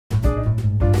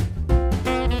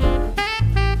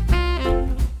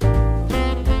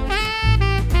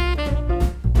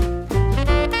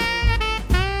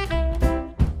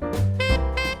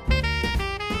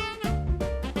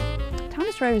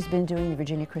Rotary has been doing the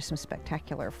Virginia Christmas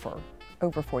Spectacular for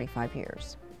over 45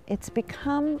 years. It's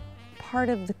become part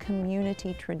of the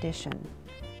community tradition.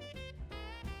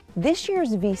 This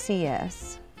year's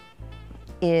VCS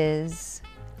is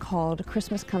called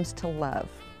Christmas Comes to Love,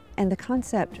 and the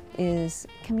concept is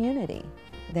community,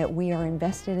 that we are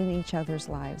invested in each other's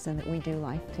lives and that we do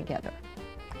life together.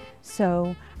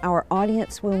 So our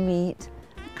audience will meet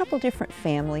a couple different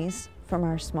families from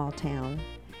our small town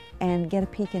and get a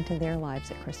peek into their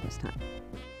lives at Christmas time.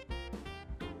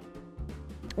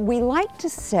 We like to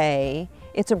say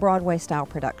it's a Broadway-style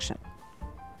production.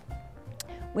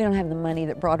 We don't have the money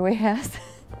that Broadway has,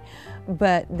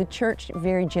 but the church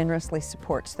very generously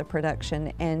supports the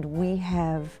production, and we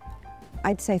have,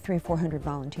 I'd say, 300 or 400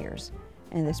 volunteers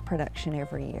in this production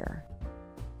every year.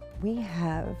 We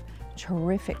have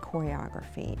terrific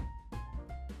choreography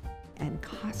and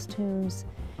costumes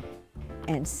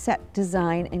and set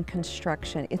design and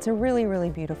construction. It's a really, really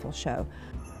beautiful show.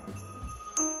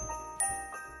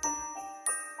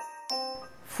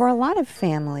 For a lot of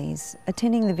families,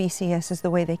 attending the VCS is the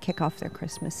way they kick off their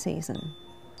Christmas season.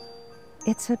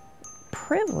 It's a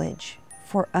privilege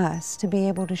for us to be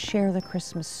able to share the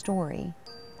Christmas story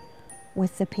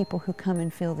with the people who come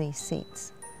and fill these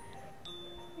seats.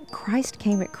 Christ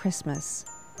came at Christmas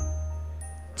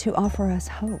to offer us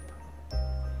hope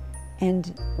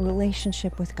and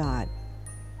relationship with God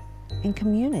and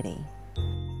community.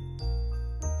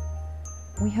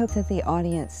 We hope that the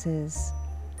audiences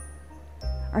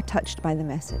are touched by the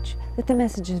message, that the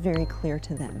message is very clear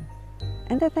to them,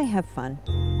 and that they have fun.